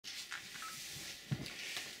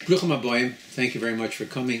Bruchim Aboyim, thank you very much for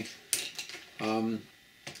coming.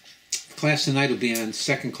 Class tonight will be on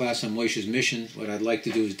second class on Moishe's mission. What I'd like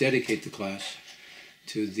to do is dedicate the class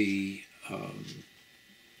to the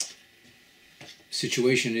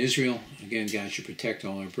situation in Israel. Again, God should protect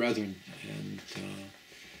all our brethren, and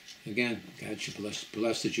again, God should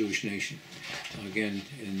bless the Jewish nation. Again,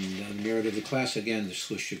 in the merit of the class, again, the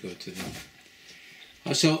slush should go to them.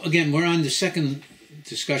 So again, we're on the second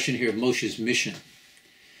discussion here of Moshe's mission.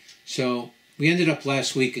 So we ended up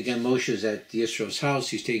last week, again, Moshe's at Yisro's house.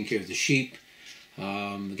 He's taking care of the sheep,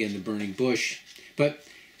 again, the burning bush. But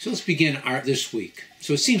so let's begin this week.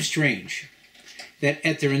 So it seems strange that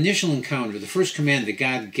at their initial encounter, the first command that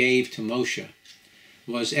God gave to Moshe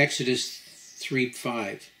was Exodus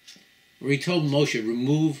 3:5, where he told Moshe,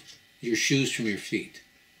 remove your shoes from your feet.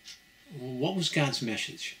 What was God's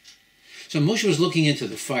message? So Moshe was looking into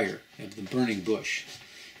the fire of the burning bush,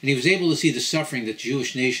 and he was able to see the suffering that the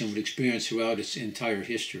Jewish nation would experience throughout its entire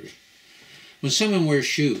history. When someone wears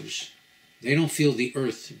shoes, they don't feel the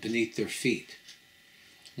earth beneath their feet.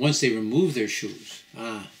 Once they remove their shoes,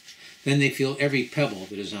 then they feel every pebble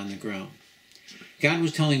that is on the ground. God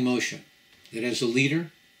was telling Moshe that as a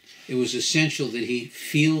leader, it was essential that he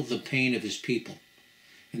feel the pain of his people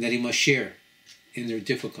and that he must share in their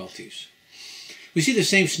difficulties. We see the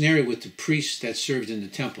same scenario with the priests that served in the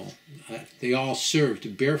temple. They all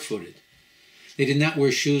served barefooted. They did not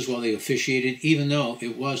wear shoes while they officiated, even though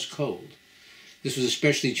it was cold. This was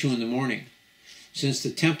especially true in the morning, since the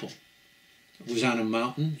temple was on a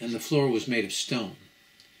mountain and the floor was made of stone.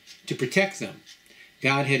 To protect them,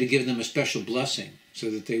 God had to give them a special blessing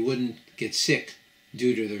so that they wouldn't get sick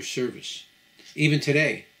due to their service. Even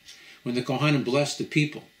today, when the Kohanim bless the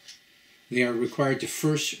people, they are required to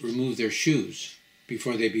first remove their shoes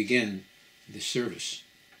before they begin the service.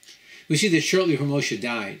 We see that shortly before Moshe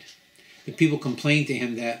died, the people complained to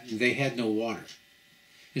him that they had no water.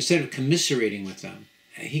 Instead of commiserating with them,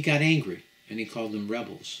 he got angry and he called them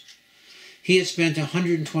rebels. He had spent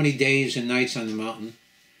 120 days and nights on the mountain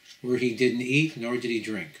where he didn't eat nor did he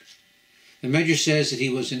drink. The Medrash says that he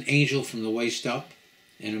was an angel from the waist up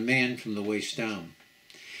and a man from the waist down.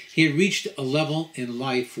 He had reached a level in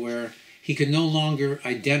life where he could no longer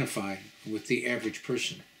identify with the average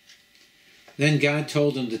person. Then God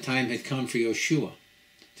told him the time had come for Yoshua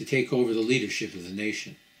to take over the leadership of the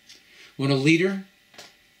nation. When a leader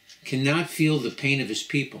cannot feel the pain of his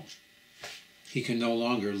people, he can no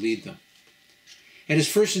longer lead them. At his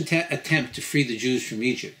first attempt to free the Jews from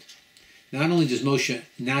Egypt, not only does Moshe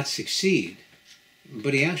not succeed,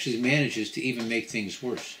 but he actually manages to even make things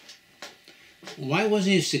worse. Why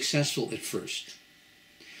wasn't he successful at first?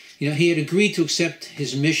 He had agreed to accept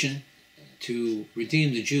his mission to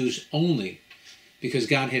redeem the Jews only because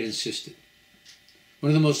God had insisted. One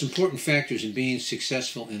of the most important factors in being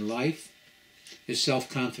successful in life is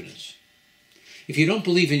self-confidence. If you don't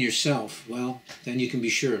believe in yourself, well, then you can be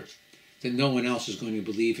sure that no one else is going to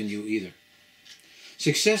believe in you either.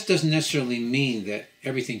 Success doesn't necessarily mean that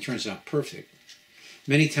everything turns out perfect.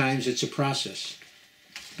 Many times it's a process.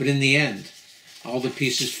 But in the end, all the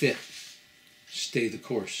pieces fit. Stay the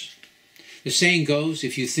course. The saying goes,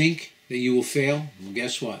 if you think that you will fail, well,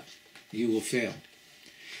 guess what? You will fail.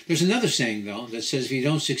 There's another saying, though, that says if you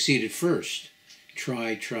don't succeed at first,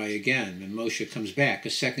 try again. And Moshe comes back a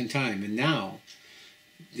second time, and now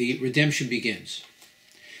the redemption begins.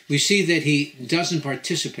 We see that he doesn't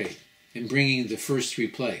participate in bringing the first three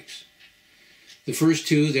plagues. The first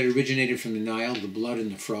two that originated from the Nile, the blood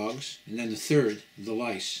and the frogs, and then the third, the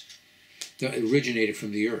lice, that originated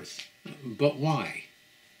from the earth. But why?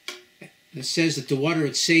 It says that the water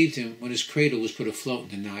had saved him when his cradle was put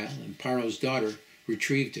afloat in the Nile, and Paro's daughter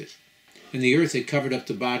retrieved it. And the earth had covered up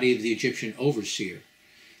the body of the Egyptian overseer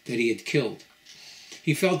that he had killed.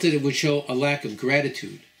 He felt that it would show a lack of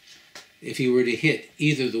gratitude if he were to hit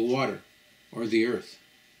either the water or the earth.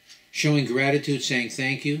 Showing gratitude, saying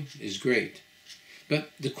thank you, is great.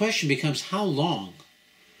 But the question becomes, how long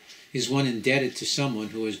is one indebted to someone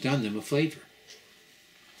who has done them a favor?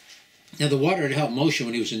 Now, the water had helped Moshe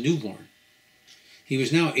when he was a newborn. He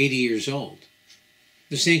was now 80 years old.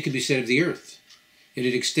 The same could be said of the earth. It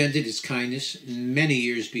had extended its kindness many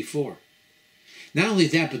years before. Not only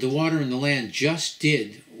that, but the water and the land just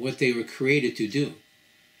did what they were created to do.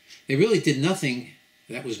 They really did nothing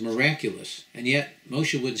that was miraculous, and yet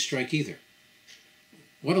Moshe wouldn't strike either.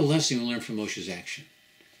 What a lesson we learn from Moshe's action.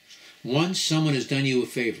 Once someone has done you a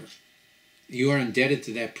favor, you are indebted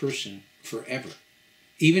to that person forever.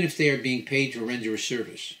 Even if they are being paid to render a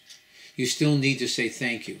service, you still need to say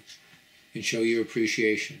thank you and show your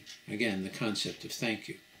appreciation. Again, the concept of thank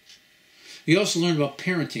you. We also learn about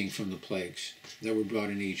parenting from the plagues that were brought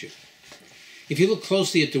in Egypt. If you look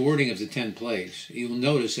closely at the wording of the 10 plagues, you will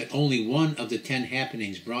notice that only one of the 10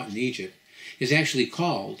 happenings brought in Egypt is actually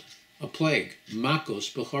called a plague,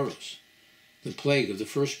 Makos Bechoros, the plague of the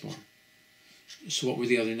firstborn. So what were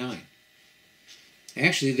the other 9?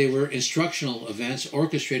 Actually, they were instructional events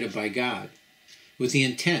orchestrated by God with the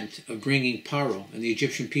intent of bringing Paro and the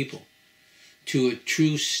Egyptian people to a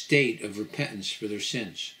true state of repentance for their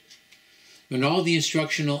sins. When all the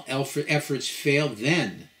instructional efforts failed,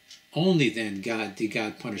 then, only then, did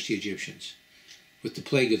God punish the Egyptians with the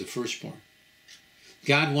plague of the firstborn.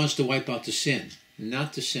 God wants to wipe out the sin,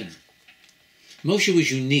 not the sinner. Moshe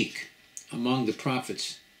was unique among the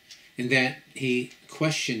prophets in that he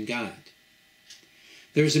questioned God.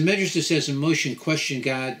 There is a medrash that says that Moshe questioned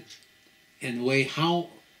God in a way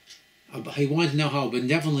he wanted to know how a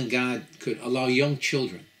benevolent God could allow young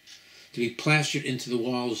children to be plastered into the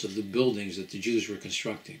walls of the buildings that the Jews were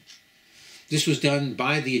constructing. This was done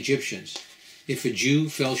by the Egyptians. If a Jew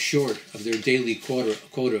fell short of their daily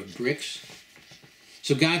quota of bricks,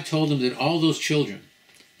 so God told them that all those children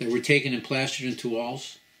that were taken and plastered into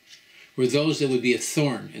walls were those that would be a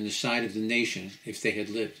thorn in the side of the nation if they had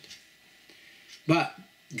lived. But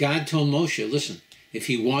God told Moshe, listen, if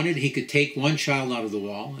he wanted, he could take one child out of the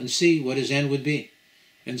wall and see what his end would be.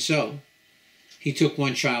 And so, he took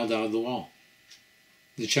one child out of the wall.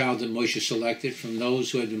 The child that Moshe selected from those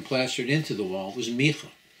who had been plastered into the wall was Micha.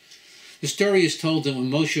 The story is told that when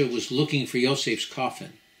Moshe was looking for Yosef's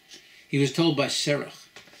coffin, he was told by Serach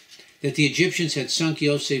that the Egyptians had sunk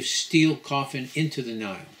Yosef's steel coffin into the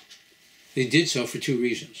Nile. They did so for 2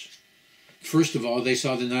 reasons. First of all, they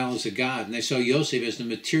saw the Nile as a god, and they saw Yosef as the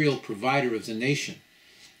material provider of the nation,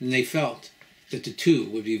 and they felt that the two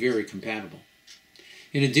would be very compatible.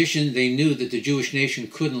 In addition, they knew that the Jewish nation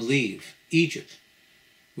couldn't leave Egypt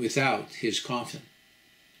without his coffin.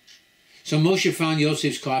 So Moshe found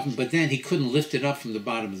Yosef's coffin, but then he couldn't lift it up from the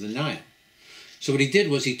bottom of the Nile. So what he did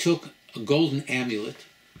was he took a golden amulet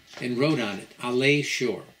and wrote on it, Alei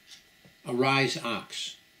Shor, arise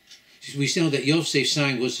ox. We know that Yosef's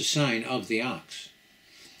sign was the sign of the ox.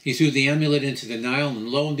 He threw the amulet into the Nile, and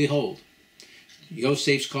lo and behold,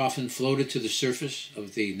 Yosef's coffin floated to the surface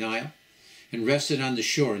of the Nile and rested on the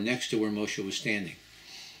shore next to where Moshe was standing.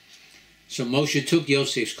 So Moshe took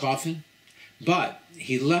Yosef's coffin, but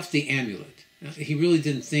he left the amulet. Now, he really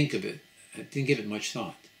didn't think of it, didn't give it much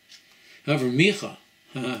thought. However, Micha,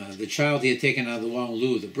 the child he had taken out of the wall in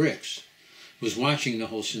lieu of the bricks, was watching the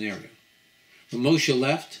whole scenario. When Moshe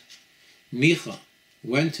left, Micha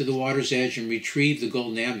went to the water's edge and retrieved the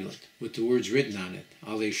golden amulet with the words written on it,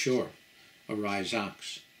 Alei Shor, arise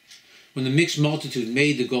ox. When the mixed multitude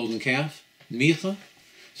made the golden calf, Micha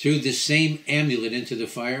threw this same amulet into the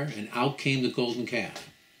fire, and out came the golden calf,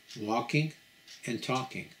 walking and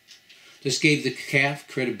talking. This gave the calf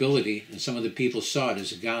credibility, and some of the people saw it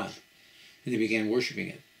as a god, and they began worshiping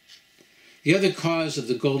it. The other cause of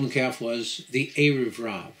the golden calf was the Erev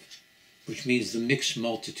Rav, which means the mixed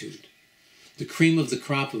multitude, the cream of the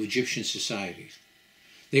crop of Egyptian society.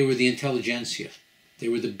 They were the intelligentsia. They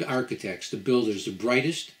were the architects, the builders, the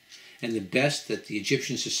brightest and the best that the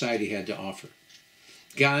Egyptian society had to offer.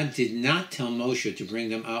 God did not tell Moshe to bring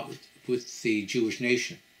them out with the Jewish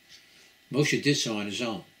nation. Moshe did so on his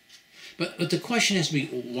own. But the question has to be,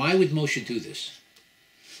 why would Moshe do this?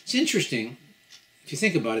 It's interesting, if you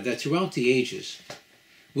think about it, that throughout the ages,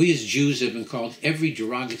 we as Jews have been called every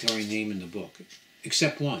derogatory name in the book,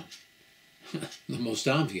 except one, the most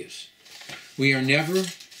obvious. We are never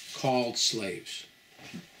called slaves.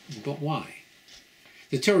 But why?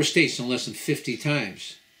 The Torah states no less than 50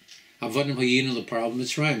 times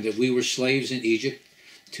that we were slaves in Egypt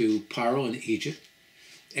to Paro in Egypt,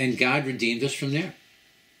 and God redeemed us from there.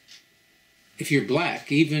 If you're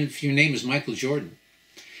black, even if your name is Michael Jordan,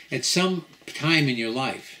 at some time in your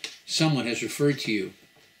life, someone has referred to you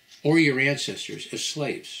or your ancestors as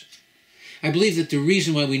slaves. I believe that the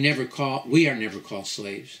reason why we are never called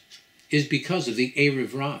slaves is because of the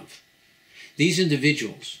Erev Rav. These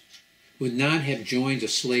individuals would not have joined a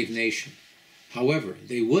slave nation. However,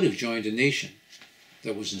 they would have joined a nation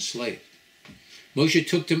that was enslaved. Moshe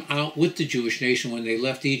took them out with the Jewish nation when they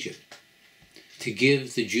left Egypt to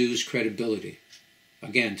give the Jews credibility,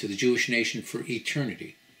 again, to the Jewish nation for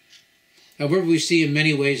eternity. However, we see in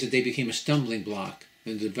many ways that they became a stumbling block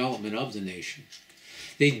in the development of the nation.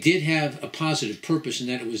 They did have a positive purpose in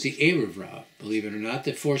that it was the Erev Rav, believe it or not,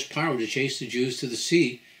 that forced Paro to chase the Jews to the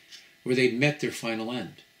sea where they met their final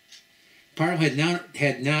end. Paro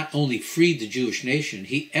had not only freed the Jewish nation,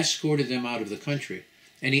 he escorted them out of the country,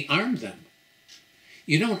 and he armed them.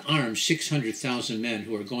 You don't arm 600,000 men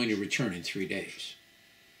who are going to return in 3 days.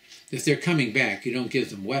 If they're coming back, you don't give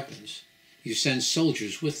them weapons. You send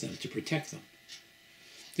soldiers with them to protect them.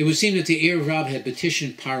 It would seem that the Erev had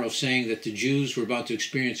petitioned Paro, saying that the Jews were about to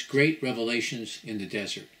experience great revelations in the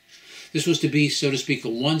desert. This was to be, so to speak, a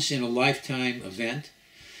once-in-a-lifetime event,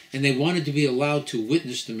 and they wanted to be allowed to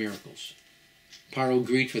witness the miracles. Paro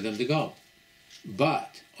agreed for them to go,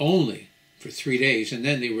 but only for 3 days, and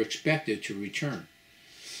then they were expected to return.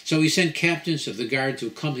 So he sent captains of the guard to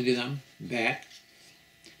accompany them back,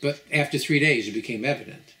 but after 3 days it became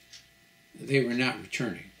evident they were not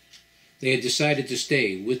returning. They had decided to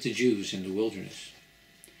stay with the Jews in the wilderness.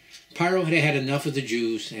 Paro had had enough of the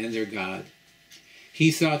Jews and their God.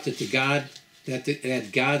 He thought that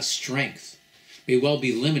God's strength may well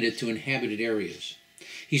be limited to inhabited areas.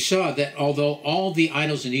 He saw that although all the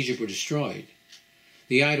idols in Egypt were destroyed,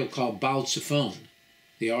 the idol called Baal Zephon,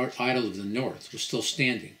 the idol of the north, was still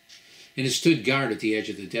standing, and it stood guard at the edge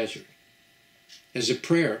of the desert. As the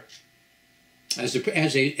prayer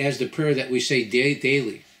that we say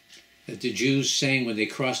daily, that the Jews sang when they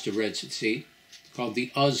crossed the Red Sea, called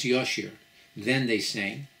the Uz Yoshir, then they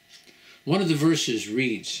sang. One of the verses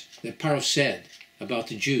reads that Paro said about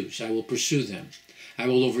the Jews, I will pursue them, I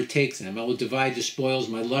will overtake them, I will divide the spoils,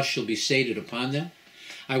 my lust shall be sated upon them,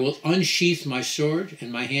 I will unsheath my sword,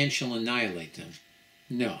 and my hand shall annihilate them.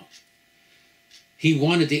 No. He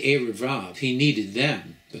wanted the Erev, he needed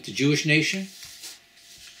them, but the Jewish nation,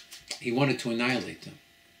 he wanted to annihilate them.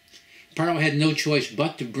 Paro had no choice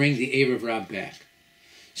but to bring the Erev back,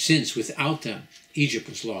 since without them, Egypt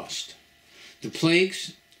was lost. The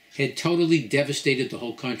plagues had totally devastated the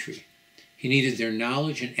whole country. He needed their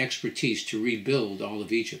knowledge and expertise to rebuild all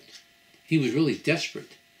of Egypt. He was really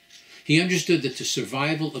desperate. He understood that the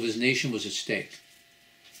survival of his nation was at stake.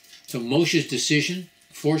 So Moshe's decision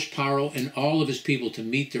forced Paro and all of his people to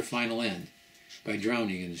meet their final end by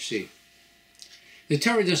drowning in the sea. The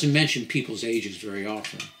Torah doesn't mention people's ages very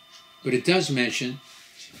often, but it does mention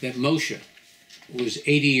that Moshe was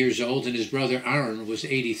 80 years old and his brother Aaron was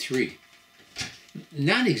 83.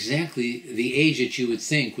 Not exactly the age that you would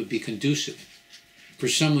think would be conducive for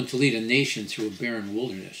someone to lead a nation through a barren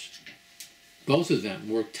wilderness. Both of them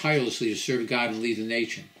worked tirelessly to serve God and lead the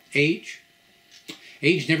nation. Age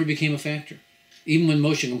never became a factor. Even when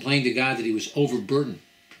Moshe complained to God that he was overburdened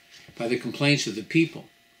by the complaints of the people,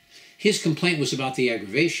 his complaint was about the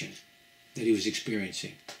aggravation that he was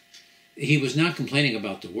experiencing. He was not complaining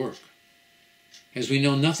about the work. As we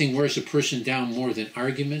know, nothing wears a person down more than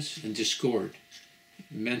arguments and discord,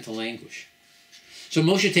 mental anguish. So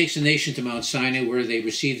Moshe takes the nation to Mount Sinai, where they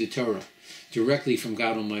receive the Torah directly from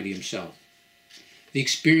God Almighty himself. The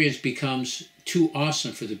experience becomes too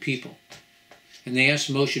awesome for the people, and they ask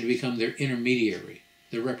Moshe to become their intermediary,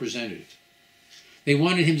 their representative. They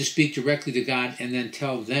wanted him to speak directly to God and then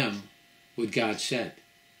tell them what God said.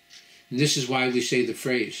 And this is why we say the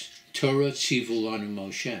phrase, Torah tzivu lanu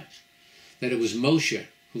Moshe, that it was Moshe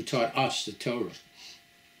who taught us the Torah.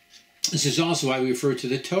 This is also why we refer to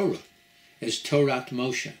the Torah as Torat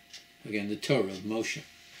Moshe, again, the Torah of Moshe.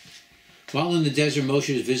 While in the desert,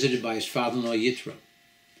 Moshe is visited by his father-in-law Yitro.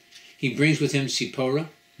 He brings with him Sipporah,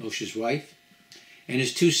 Moshe's wife, and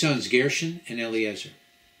his two sons, Gershon and Eliezer.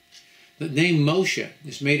 The name Moshe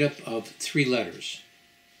is made up of 3 letters,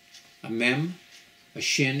 a mem, a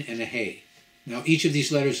shin, and a hey. Now, each of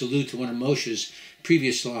these letters allude to one of Moshe's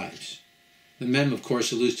previous lives. The mem, of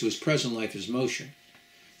course, alludes to his present life as Moshe.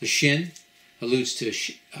 The shin alludes to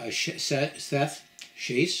Seth,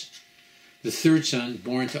 Shase, the third son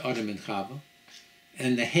born to Adam and Chava,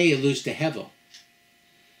 and the hey alludes to Hevel,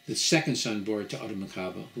 the second son born to Adam and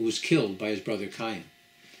Chava, who was killed by his brother Cain.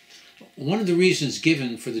 One of the reasons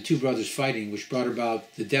given for the 2 brothers fighting, which brought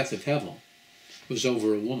about the death of Hevel, was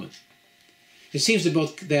over a woman. It seems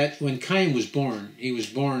that when Cain was born, he was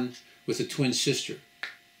born with a twin sister.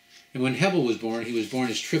 And when Hevel was born, he was born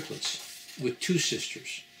as triplets, with 2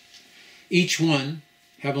 sisters. Each one,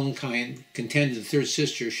 Hevel and Cain, contended the third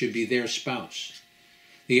sister should be their spouse.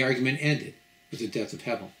 The argument ended with the death of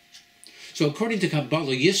Hevel. So according to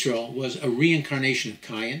Kabbalah, Yisrael was a reincarnation of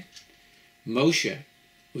Cain, Moshe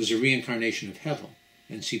was a reincarnation of Hevel,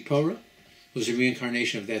 and Sipporah was a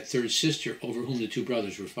reincarnation of that third sister over whom the 2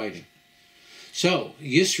 brothers were fighting. So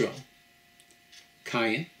Yisrael,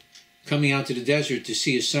 Cain, coming out to the desert to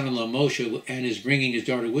see his son-in-law Moshe and his bringing his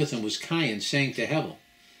daughter with him, was Cain saying to Hevel,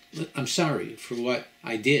 I'm sorry for what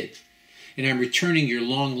I did, and I'm returning your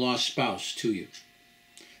long-lost spouse to you.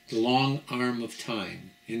 The long arm of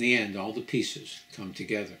time. In the end, all the pieces come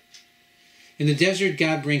together. In the desert,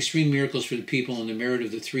 God brings 3 miracles for the people in the merit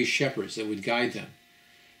of the 3 shepherds that would guide them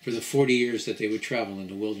for the 40 years that they would travel in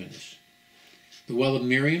the wilderness. The well of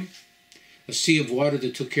Miriam, a sea of water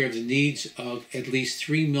that took care of the needs of at least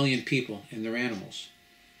 3 million people and their animals.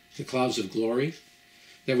 The clouds of glory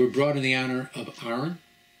that were brought in the honor of Aaron.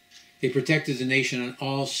 They protected the nation on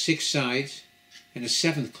all 6 sides, and a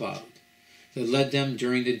 7th cloud that led them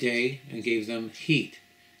during the day and gave them heat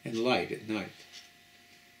and light at night.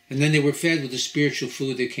 And then they were fed with the spiritual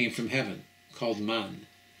food that came from heaven, called man.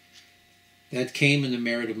 That came in the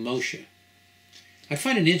merit of Moshe. I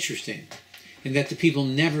find it interesting in that the people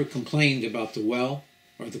never complained about the well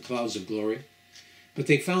or the clouds of glory, but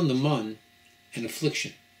they found the man an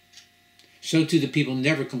affliction. So too the people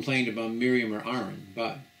never complained about Miriam or Aaron,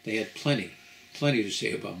 but they had plenty to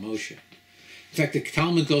say about Moshe. In fact, the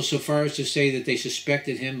Talmud goes so far as to say that they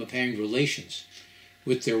suspected him of having relations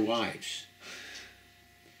with their wives.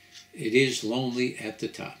 It is lonely at the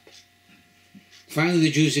top. Finally,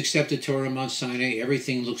 the Jews accept the Torah on Mount Sinai.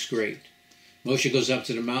 Everything looks great. Moshe goes up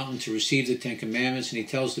to the mountain to receive the 10 Commandments, and he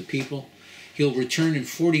tells the people he'll return in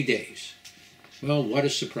 40 days. Well, what a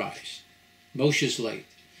surprise. Moshe's late.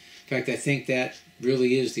 In fact, I think that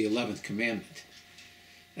really is the 11th commandment.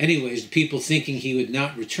 Anyways, the people, thinking he would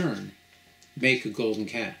not return, make a golden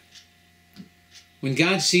calf. When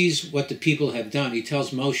God sees what the people have done, he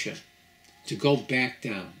tells Moshe to go back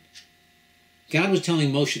down. God was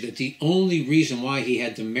telling Moshe that the only reason why he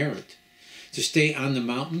had the merit to stay on the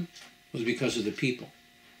mountain was because of the people.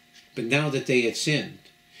 But now that they had sinned,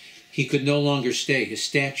 he could no longer stay. His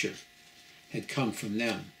stature had come from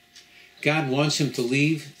them. God wants him to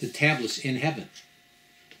leave the tablets in heaven.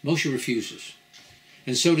 Moshe refuses,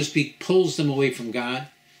 and so to speak, pulls them away from God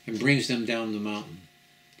and brings them down the mountain.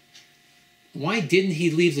 Why didn't he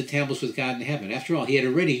leave the tablets with God in heaven? After all, he had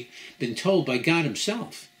already been told by God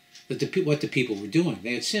himself that what the people were doing.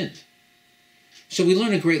 They had sinned. So we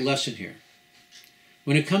learn a great lesson here.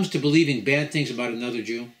 When it comes to believing bad things about another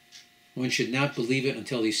Jew, one should not believe it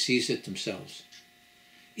until he sees it themselves.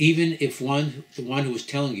 Even if the one who is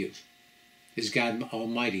telling you is God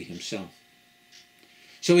Almighty himself.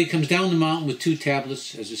 So he comes down the mountain with 2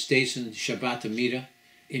 tablets, as it states in Shabbat Amida,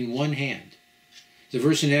 in one hand. The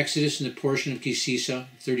verse in Exodus in the portion of Kisisa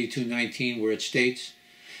 32:19 where it states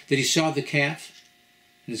that he saw the calf,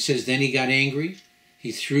 and it says, then he got angry,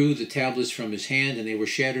 he threw the tablets from his hand, and they were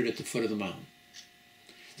shattered at the foot of the mountain.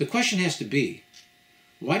 The question has to be,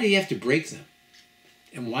 why did he have to break them?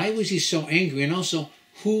 And why was he so angry? And also,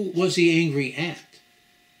 who was he angry at?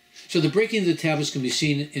 So the breaking of the tablets can be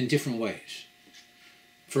seen in different ways.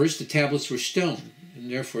 First, the tablets were stone, and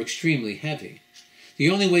therefore extremely heavy. The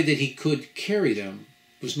only way that he could carry them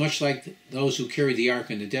was much like those who carried the ark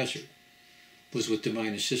in the desert, was with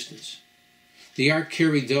divine assistance. The ark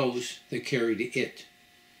carried those that carried it.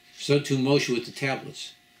 So too Moshe with the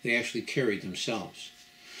tablets. They actually carried themselves.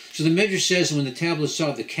 So the Midrash says when the tablets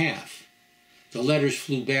saw the calf, the letters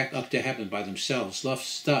flew back up to heaven by themselves,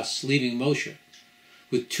 thus leaving Moshe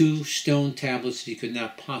with 2 stone tablets that he could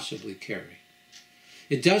not possibly carry.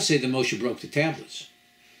 It does say that Moshe broke the tablets.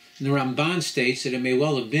 And the Ramban states that it may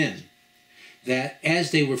well have been that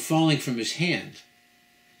as they were falling from his hand,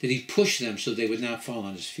 that he pushed them so they would not fall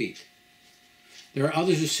on his feet. There are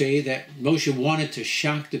others who say that Moshe wanted to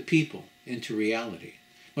shock the people into reality,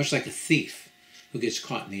 much like a thief who gets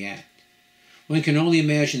caught in the act. One can only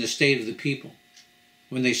imagine the state of the people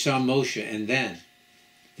when they saw Moshe and then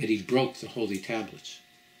that he broke the holy tablets.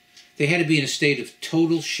 They had to be in a state of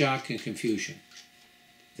total shock and confusion.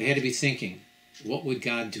 They had to be thinking, what would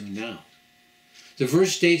God do now? The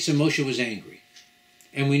verse states that Moshe was angry,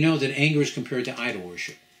 and we know that anger is compared to idol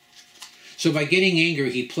worship. So by getting angry,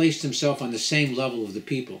 he placed himself on the same level of the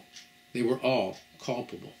people. They were all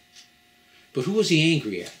culpable. But who was he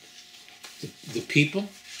angry at? The people?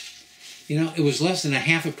 It was less than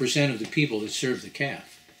 0.5% of the people that served the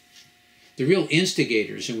calf. The real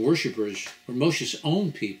instigators and worshippers were Moshe's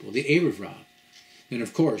own people, the Erev Rav. And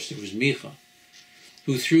of course, there was Micha,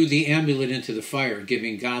 who threw the amulet into the fire,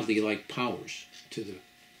 giving godly-like powers to the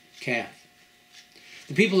calf.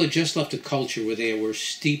 The people had just left a culture where they were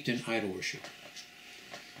steeped in idol worship.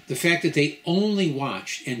 The fact that they only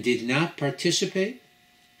watched and did not participate,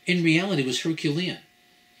 in reality, was Herculean.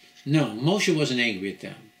 No, Moshe wasn't angry at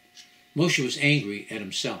them. Moshe was angry at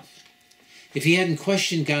himself. If he hadn't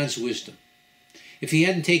questioned God's wisdom, if he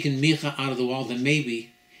hadn't taken Micha out of the wall, then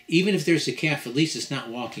maybe, even if there's a calf, at least it's not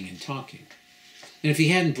walking and talking. And if he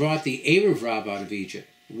hadn't brought the Erev Rav out of Egypt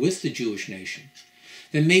with the Jewish nation,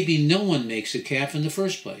 then maybe no one makes a calf in the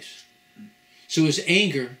first place. So his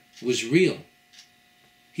anger was real.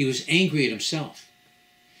 He was angry at himself.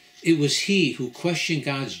 It was he who questioned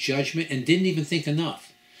God's judgment and didn't even think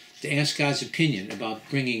enough to ask God's opinion about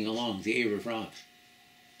bringing along the Erev Rav.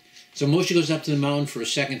 So Moshe goes up to the mountain for a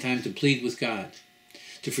second time to plead with God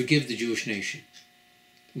to forgive the Jewish nation.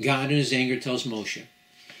 God in his anger tells Moshe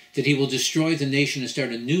that he will destroy the nation and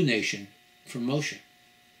start a new nation from Moshe.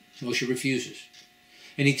 Moshe refuses.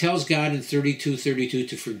 And he tells God in 32:32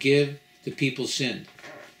 to forgive the people's sin.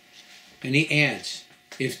 And he adds,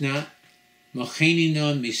 if not, Macheni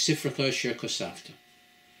non misifraka asher kosafta.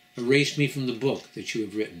 Erase me from the book that you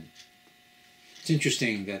have written. It's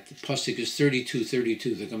interesting that the pasuk is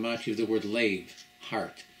 32:32, the gematria of the word lave,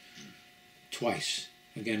 heart, twice.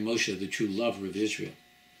 Again, Moshe, the true lover of Israel.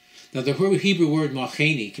 Now, the Hebrew word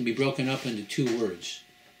macheni can be broken up into two words.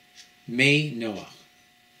 Mei Noach,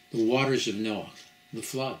 the waters of Noach, the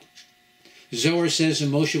flood. Zohar says that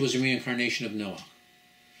Moshe was a reincarnation of Noach.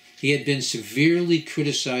 He had been severely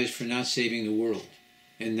criticized for not saving the world,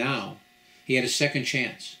 and now he had a second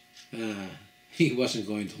chance. He wasn't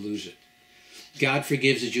going to lose it. God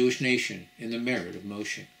forgives the Jewish nation in the merit of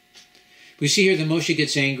Moshe. We see here that Moshe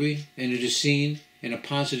gets angry, and it is seen in a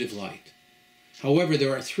positive light. However,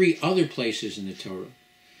 there are three other places in the Torah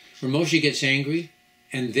where Moshe gets angry,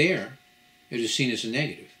 and there it is seen as a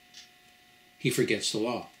negative. He forgets the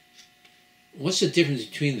law. What's the difference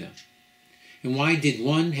between them? And why did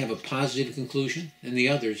one have a positive conclusion and the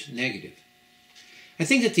others negative? I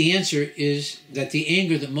think that the answer is that the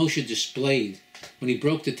anger that Moshe displayed when he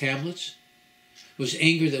broke the tablets was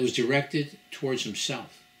anger that was directed towards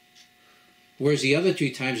himself, whereas the other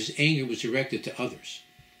three times his anger was directed to others.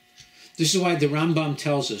 This is why the Rambam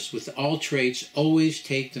tells us, with all traits, always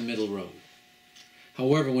take the middle road.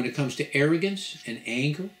 However, when it comes to arrogance and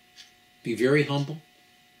anger, be very humble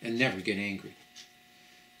and never get angry.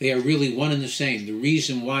 They are really one and the same. The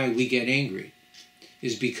reason why we get angry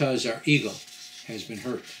is because our ego has been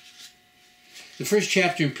hurt. The first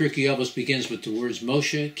chapter in Pirkei Avos begins with the words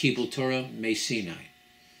Moshe Kibul Torah Me Sinai.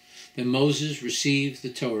 Then Moses received the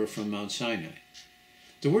Torah from Mount Sinai.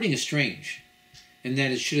 The wording is strange, in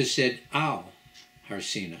that it should have said Al Har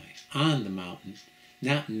Sinai, on the mountain,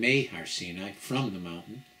 not Me Har Sinai, from the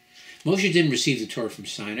mountain. Moshe didn't receive the Torah from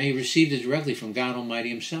Sinai. He received it directly from God Almighty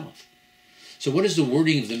himself. So what is the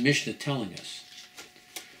wording of the Mishnah telling us?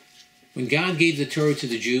 When God gave the Torah to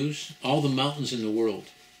the Jews, all the mountains in the world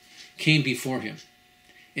came before him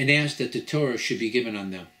and asked that the Torah should be given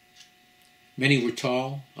on them. Many were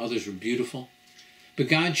tall, others were beautiful, but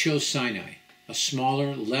God chose Sinai, a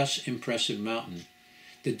smaller, less impressive mountain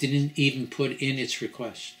that didn't even put in its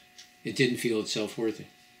request. It didn't feel itself worthy.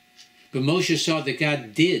 But Moshe saw that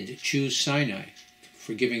God did choose Sinai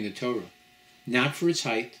for giving the Torah, not for its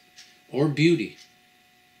height or beauty,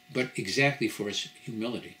 but exactly for its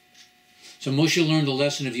humility. So Moshe learned the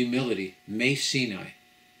lesson of humility, Me Sinai,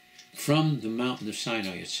 from the mountain of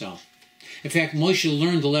Sinai itself. In fact, Moshe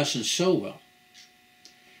learned the lesson so well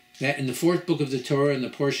that in the fourth book of the Torah, in the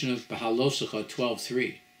portion of Behalosecha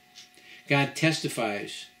 12:3, God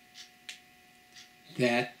testifies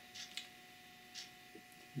that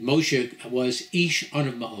Moshe was Ish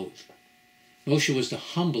Anav Ma'od. Moshe was the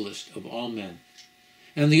humblest of all men.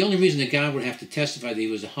 And the only reason that God would have to testify that he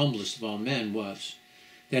was the humblest of all men was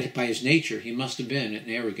that by his nature he must have been an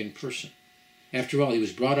arrogant person. After all, he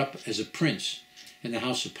was brought up as a prince in the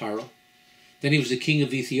house of Paro. Then he was the king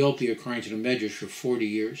of Ethiopia, according to the Medrash, for 40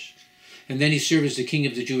 years. And then he served as the king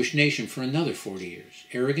of the Jewish nation for another 40 years.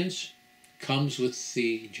 Arrogance comes with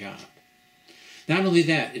the job. Not only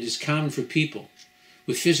that, it is common for people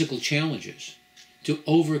with physical challenges to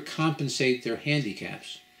overcompensate their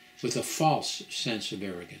handicaps with a false sense of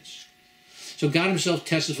arrogance. So God himself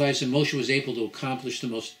testifies that Moshe was able to accomplish the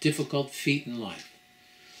most difficult feat in life.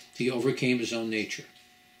 He overcame his own nature.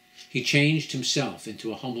 He changed himself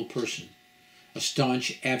into a humble person, a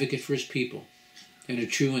staunch advocate for his people, and a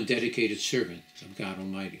true and dedicated servant of God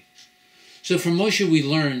Almighty. So from Moshe we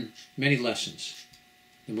learn many lessons.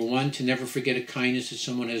 Number one, to never forget a kindness that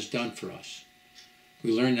someone has done for us.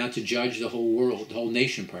 We learn not to judge the whole world, the whole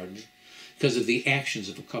nation, because of the actions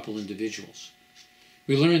of a couple individuals.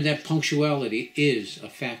 We learn that punctuality is a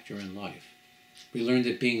factor in life. We learn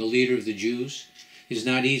that being a leader of the Jews is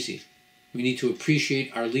not easy. We need to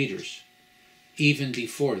appreciate our leaders, even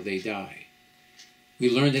before they die. We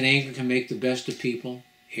learn that anger can make the best of people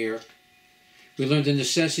err. We learn the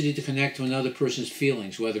necessity to connect to another person's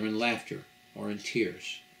feelings, whether in laughter or in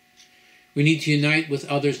tears. We need to unite with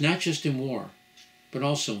others, not just in war, but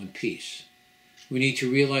also in peace. We need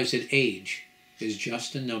to realize that age is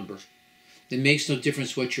just a number. It makes no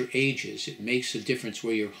difference what your age is. It makes a difference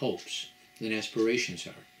where your hopes and aspirations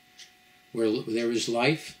are. Where there is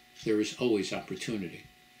life, there is always opportunity.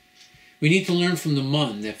 We need to learn from the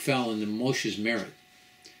mun that fell in the Moshe's merit,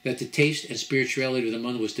 that the taste and spirituality of the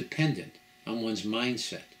month was dependent on one's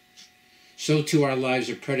mindset. So too our lives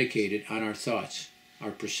are predicated on our thoughts,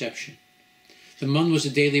 our perception. The month was a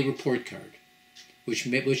daily report card, which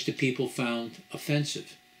the people found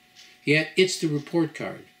offensive. Yet it's the report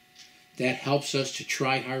card that helps us to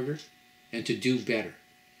try harder and to do better.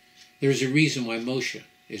 There's a reason why Moshe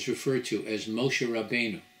is referred to as Moshe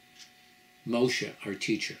Rabbeinu, Moshe, our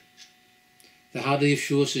teacher. The holiday of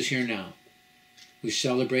Shavuos is here now. We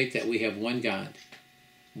celebrate that we have one God,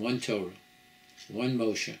 one Torah, one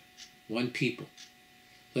Moshe, one people.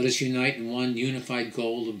 Let us unite in one unified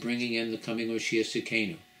goal of bringing in the coming Mashiach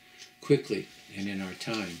Tzidkenu quickly and in our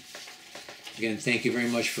time. Again, thank you very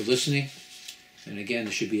much for listening. And again,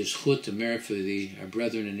 there should be a zchut, a merit for our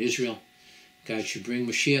brethren in Israel. God should bring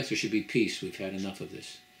Mashiach. There should be peace. We've had enough of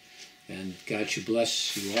this. And God should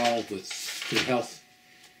bless you all with good health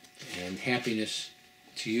and happiness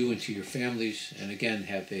to you and to your families. And again,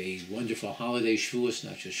 have a wonderful holiday, Shavuos,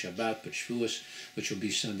 not just Shabbat, but Shavuos, which will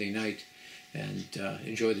be Sunday night. And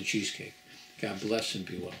enjoy the cheesecake. God bless and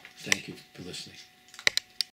be well. Thank you for listening.